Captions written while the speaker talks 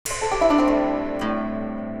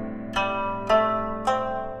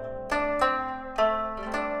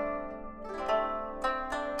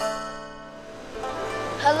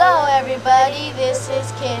everybody, this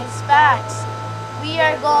is Kids Facts. We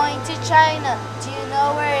are going to China. Do you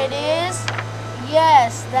know where it is?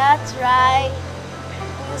 Yes, that's right.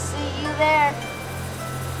 We'll see you there.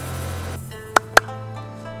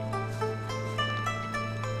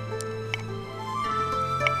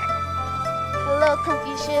 Hello,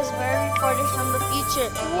 Confucius. We're reporters from the future.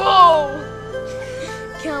 Whoa!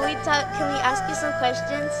 Can we ask you some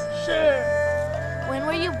questions? Sure. When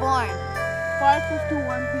were you born?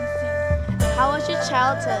 551 BC. How was your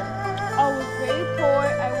childhood? I was very poor.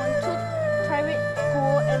 I went to private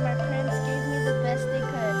school and my parents gave me the best they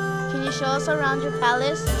could. Can you show us around your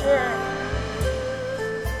palace? Sure.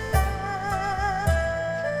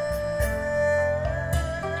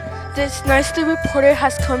 This nice reporter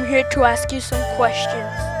has come here to ask you some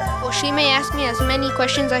questions. Well, she may ask me as many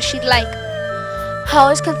questions as she'd like. How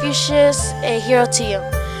is Confucius a hero to you?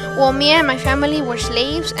 Well, me and my family were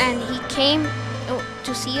slaves, and he came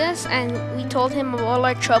to see us, and we told him of all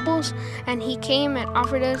our troubles, and he came and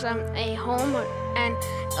offered us a home and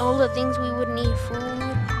all the things we would need: food,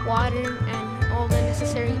 water, and all the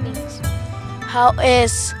necessary things. How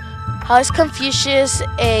is Confucius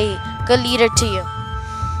a good leader to you?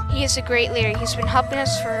 He is a great leader. He's been helping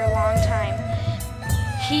us for a long time.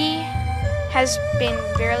 He has been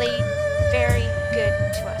very, very good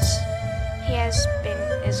to us. He has been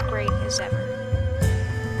as great as ever.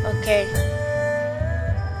 Okay.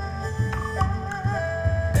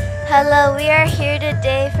 Hello, we are here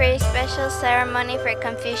today for a special ceremony for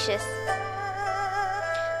Confucius.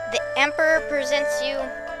 The emperor presents you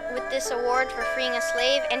with this award for freeing a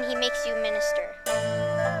slave, and he makes you minister.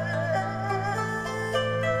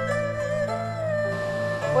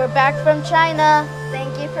 We're back from China.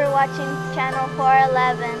 Thank you for watching Channel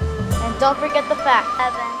 411. And don't forget the fact.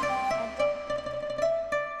 11.